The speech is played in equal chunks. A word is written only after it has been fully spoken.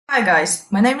Hi guys,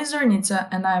 my name is Zornitsa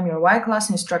and I am your Yclas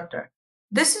instructor.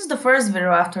 This is the first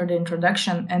video after the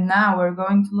introduction and now we're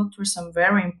going to look through some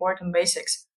very important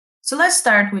basics. So let's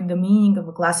start with the meaning of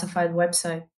a classified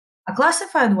website. A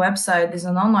classified website is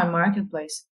an online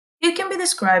marketplace. It can be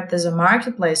described as a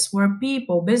marketplace where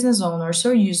people, business owners,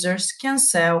 or users can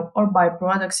sell or buy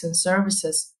products and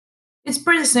services. It's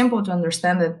pretty simple to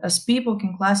understand it, as people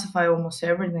can classify almost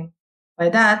everything. By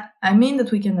that, I mean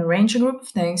that we can arrange a group of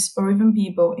things or even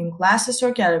people in classes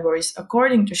or categories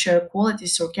according to shared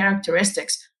qualities or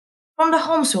characteristics, from the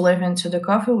homes we live in to the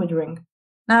coffee we drink.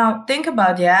 Now, think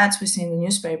about the ads we see in the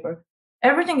newspaper.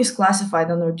 Everything is classified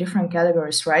under different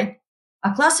categories, right?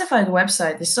 A classified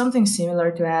website is something similar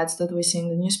to ads that we see in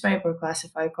the newspaper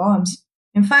classified columns.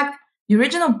 In fact, the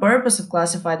original purpose of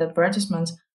classified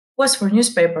advertisements was for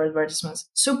newspaper advertisements,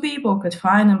 so people could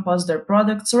find and post their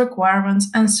products, requirements,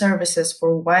 and services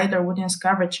for wider audience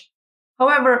coverage.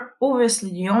 However,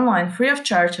 obviously, the online free of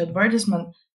charge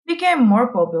advertisement became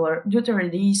more popular due to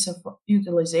the ease of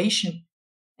utilization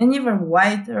and even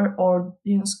wider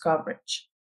audience coverage.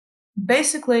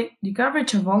 Basically, the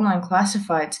coverage of online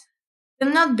classifieds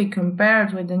cannot be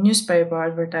compared with the newspaper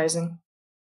advertising.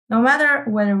 No matter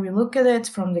whether we look at it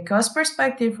from the cost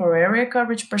perspective or area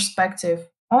coverage perspective,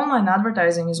 online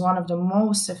advertising is one of the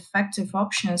most effective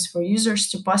options for users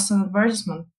to post an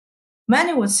advertisement.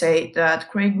 Many would say that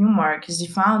Craig Newmark is the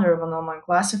founder of an online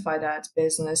classified ads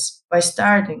business by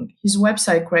starting his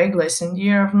website Craigslist in the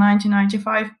year of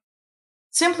 1995.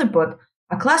 Simply put,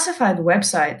 a classified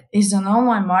website is an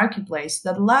online marketplace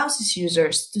that allows its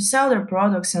users to sell their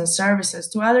products and services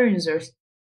to other users.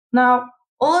 Now,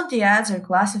 all of the ads are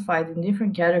classified in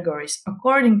different categories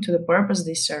according to the purpose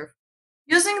they serve.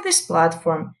 Using this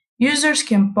platform, users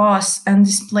can pause and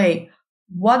display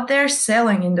what they're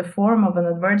selling in the form of an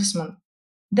advertisement.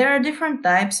 There are different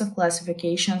types of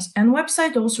classifications, and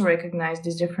websites also recognize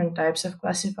these different types of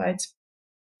classifieds.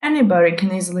 Anybody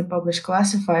can easily publish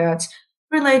classified ads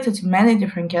related to many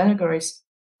different categories,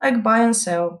 like buy and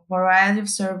sell, variety of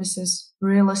services,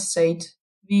 real estate,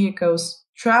 vehicles,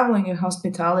 traveling and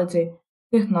hospitality,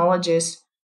 technologies,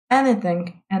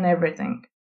 anything and everything.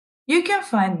 You can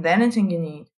find anything you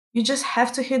need. You just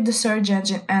have to hit the search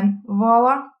engine and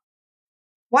voila!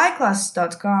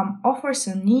 Yclass.com offers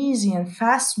an easy and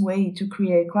fast way to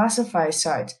create classified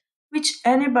sites, which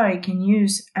anybody can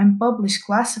use and publish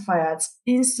classified ads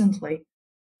instantly.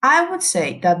 I would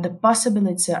say that the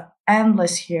possibilities are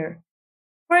endless here.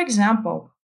 For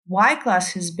example,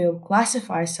 Yclass has built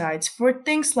classified sites for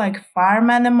things like farm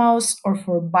animals or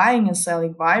for buying and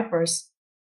selling vipers.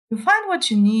 To find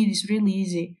what you need is really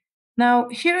easy. Now,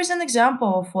 here is an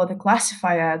example of what a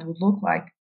classified ad would look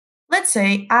like. Let's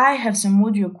say I have some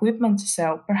audio equipment to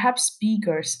sell, perhaps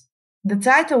speakers. The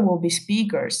title will be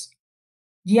Speakers.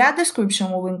 The ad description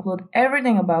will include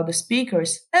everything about the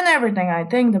speakers and everything I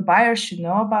think the buyer should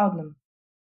know about them.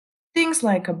 Things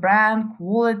like a brand,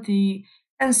 quality,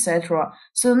 etc.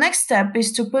 So the next step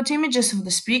is to put images of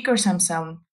the speakers I'm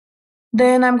selling.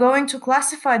 Then I'm going to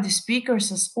classify the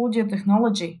speakers as audio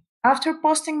technology. After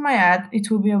posting my ad,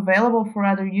 it will be available for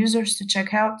other users to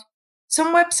check out.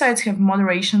 Some websites have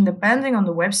moderation depending on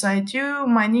the website. You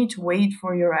might need to wait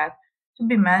for your ad to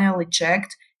be manually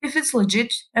checked if it's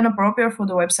legit and appropriate for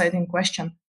the website in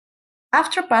question.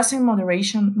 After passing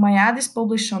moderation, my ad is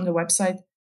published on the website.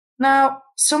 Now,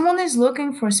 someone is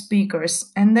looking for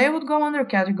speakers and they would go under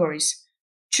categories.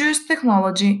 Choose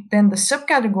technology, then the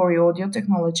subcategory audio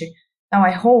technology. Now,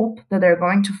 I hope that they're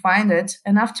going to find it,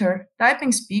 and after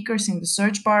typing speakers in the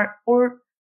search bar or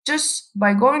just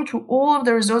by going through all of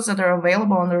the results that are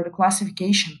available under the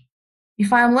classification.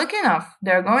 If I am lucky enough,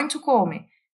 they're going to call me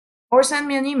or send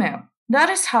me an email. That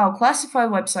is how a classified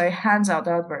website hands out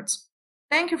adverts.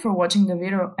 Thank you for watching the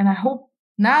video, and I hope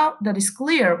now that is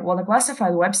clear what a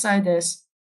classified website is.